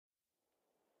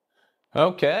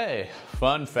Okay,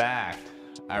 fun fact.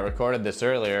 I recorded this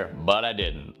earlier, but I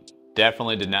didn't.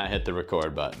 Definitely did not hit the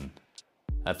record button.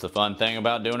 That's the fun thing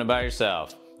about doing it by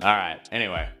yourself. All right,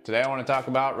 anyway, today I want to talk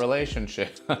about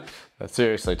relationships. I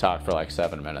seriously talked for like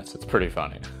 7 minutes. It's pretty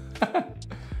funny.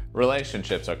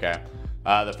 Relationships, okay.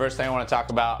 The first thing I want to talk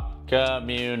about,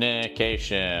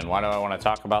 communication. Why do I want to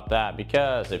talk about that?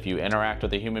 Because if you interact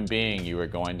with a human being, you are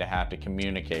going to have to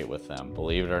communicate with them,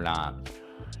 believe it or not.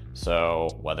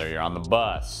 So whether you're on the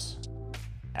bus,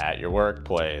 at your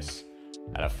workplace,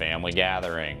 at a family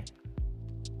gathering,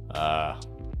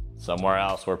 somewhere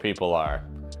else where people are,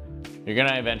 you're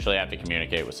gonna eventually have to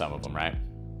communicate with some of them, right?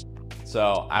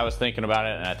 So I was thinking about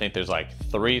it, and I think there's like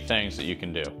 3 things that you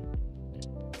can do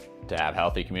to have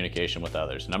healthy communication with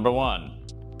others. Number 1,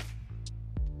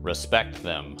 respect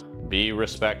them. Be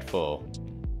respectful.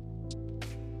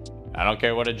 I don't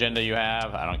care what agenda you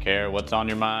have. I don't care what's on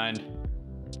your mind.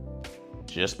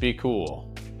 Just be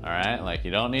cool, all right? Like,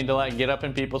 you don't need to like get up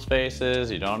in people's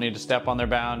faces. You don't need to step on their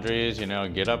boundaries,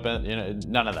 get up and,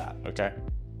 none of that, okay?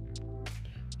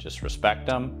 Just respect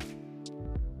them.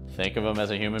 Think of them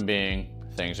as a human being.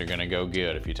 Things are gonna go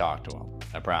good if you talk to them,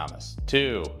 I promise.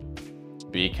 2,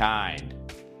 be kind.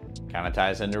 Kind of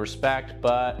ties into respect,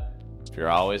 but if you're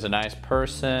always a nice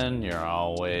person, you're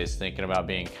always thinking about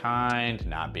being kind,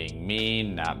 not being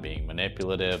mean, not being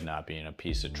manipulative, not being a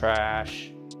piece of trash,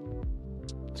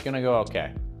 it's gonna go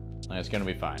okay. It's gonna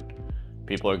be fine.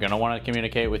 People are gonna wanna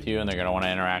communicate with you, and they're gonna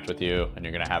wanna interact with you, and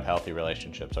you're gonna have healthy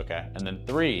relationships, okay? And then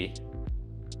 3,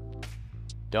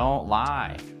 don't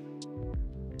lie.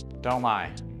 Don't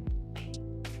lie.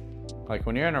 Like,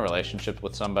 when you're in a relationship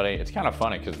with somebody, it's kind of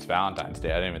funny because it's Valentine's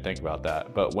Day. I didn't even think about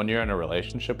that. But when you're in a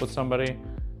relationship with somebody,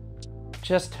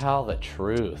 just tell the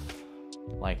truth.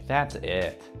 Like, that's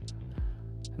it.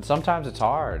 And sometimes it's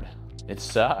hard. It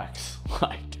sucks.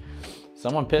 Like,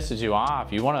 someone pisses you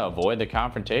off, you want to avoid the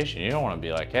confrontation. You don't want to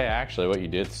be like, hey, actually what you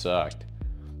did sucked.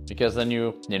 Because then if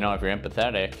you're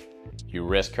empathetic, you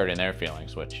risk hurting their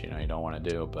feelings, which, you don't want to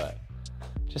do. But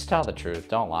just tell the truth,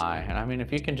 don't lie. And I mean,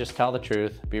 if you can just tell the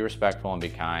truth, be respectful and be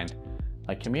kind,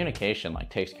 like, communication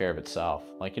takes care of itself.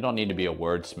 Like, you don't need to be a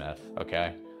wordsmith,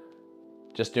 okay?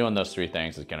 Just doing those 3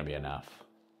 things is going to be enough.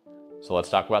 So let's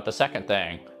talk about the second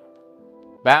thing.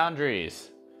 Boundaries.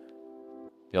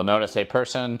 You'll notice a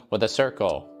person with a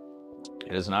circle.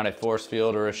 It is not a force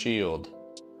field or a shield.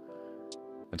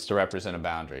 It's to represent a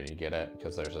boundary. Do you get it?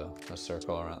 Because there's a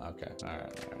circle around. Okay, all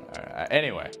right.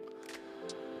 Anyway,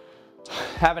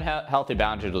 having healthy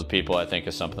boundaries with people, I think,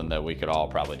 is something that we could all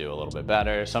probably do a little bit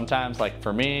better. Sometimes, like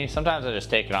for me, sometimes I just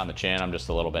take it on the chin. I'm just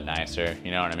a little bit nicer.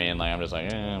 You know what I mean? Like, I'm just like,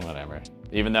 whatever.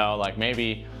 Even though, like,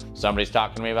 maybe somebody's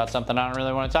talking to me about something I don't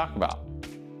really want to talk about.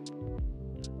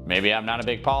 Maybe I'm not a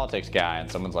big politics guy,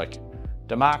 and someone's like,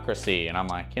 democracy, and I'm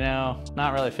like,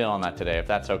 not really feeling that today, if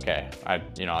that's okay. I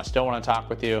still want to talk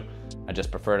with you. I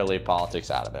just prefer to leave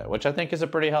politics out of it, which I think is a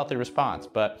pretty healthy response.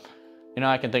 But,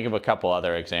 I can think of a couple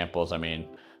other examples. I mean,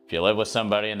 if you live with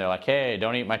somebody and they're like, hey,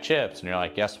 don't eat my chips, and you're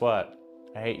like, guess what?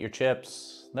 I hate your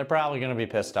chips. They're probably going to be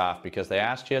pissed off because they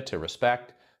asked you to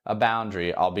respect a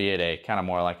boundary, albeit a kind of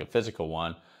more like a physical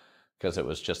one, because it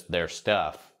was just their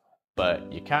stuff.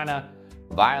 But you kind of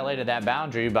violated that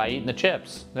boundary by eating the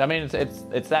chips. I mean,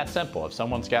 it's that simple. If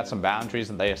someone's got some boundaries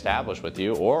that they establish with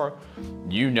you, or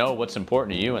what's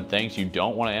important to you and things you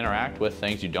don't want to interact with,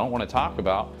 things you don't want to talk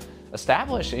about,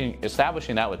 establishing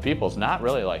that with people is not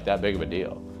really like that big of a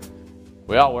deal.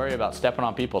 We all worry about stepping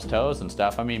on people's toes and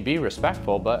stuff. I mean, be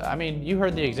respectful, but I mean, you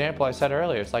heard the example I said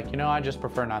earlier. It's like, I just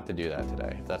prefer not to do that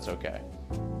today, if that's okay.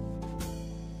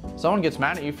 Someone gets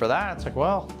mad at you for that, it's like,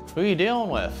 well, who are you dealing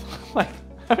with? Like,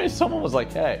 I mean, if someone was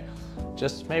like, hey,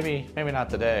 just maybe not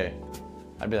today,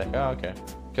 I'd be like, oh, okay.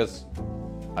 Because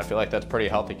I feel like that's pretty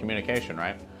healthy communication,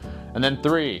 right? And then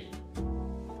 3,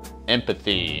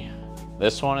 empathy.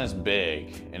 This one is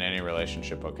big in any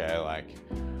relationship, okay? Like,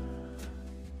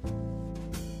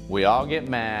 we all get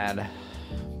mad.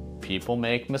 People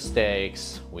make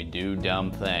mistakes. We do dumb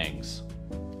things.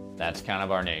 That's kind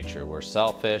of our nature. We're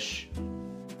selfish,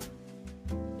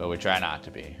 but we try not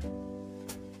to be.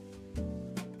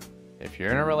 If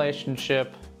you're in a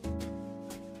relationship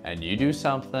and you do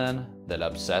something that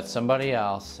upsets somebody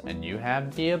else and you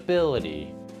have the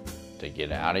ability to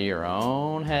get out of your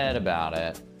own head about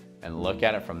it and look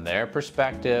at it from their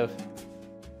perspective,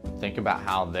 think about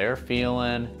how they're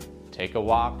feeling, take a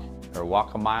walk or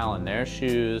walk a mile in their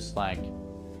shoes, like,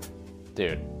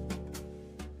 dude,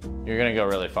 you're gonna go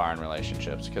really far in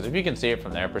relationships. Because if you can see it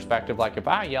from their perspective, like if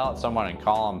I yell at someone and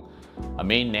call them a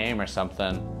mean name or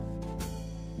something,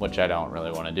 which I don't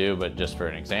really want to do, but just for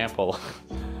an example,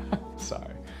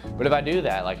 sorry. But if I do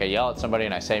that, like I yell at somebody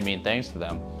and I say mean things to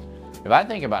them, if I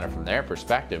think about it from their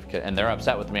perspective, and they're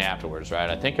upset with me afterwards, right?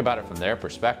 I think about it from their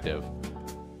perspective,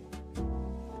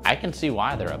 I can see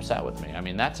why they're upset with me. I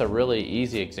mean, that's a really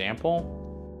easy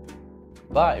example,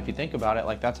 but if you think about it,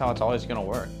 like that's how it's always gonna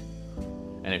work.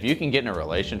 And if you can get in a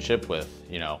relationship with,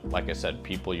 you know, like I said,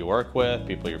 people you work with,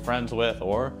 people you're friends with,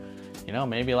 or, you know,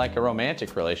 maybe like a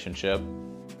romantic relationship,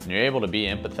 and you're able to be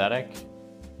empathetic,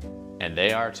 and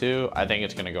they are too, I think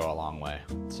it's gonna go a long way.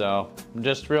 So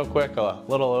just real quick, a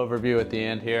little overview at the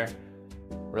end here.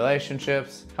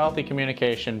 Relationships, healthy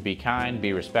communication, be kind,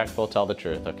 be respectful, tell the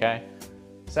truth, okay?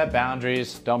 Set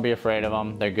boundaries, don't be afraid of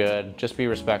them, they're good. Just be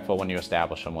respectful when you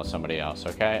establish them with somebody else,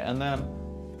 okay? And then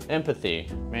empathy,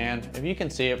 man, if you can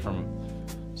see it from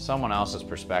someone else's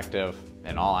perspective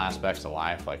in all aspects of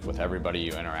life, like with everybody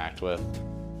you interact with,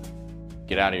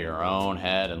 get out of your own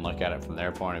head and look at it from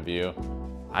their point of view,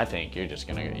 I think you're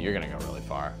gonna go really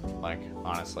far, like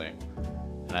honestly.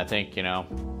 And I think, you know,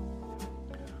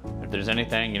 if there's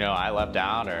anything, you know, I left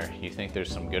out, or you think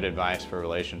there's some good advice for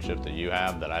relationships that you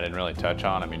have that I didn't really touch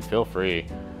on, I mean, feel free.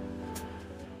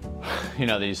 You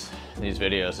know, these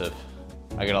videos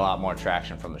I get a lot more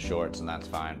traction from the shorts, and that's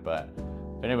fine. But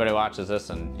if anybody watches this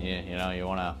and you know, you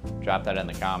wanna drop that in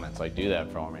the comments, like do that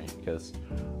for me, because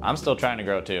I'm still trying to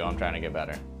grow too. I'm trying to get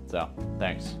better. So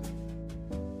thanks.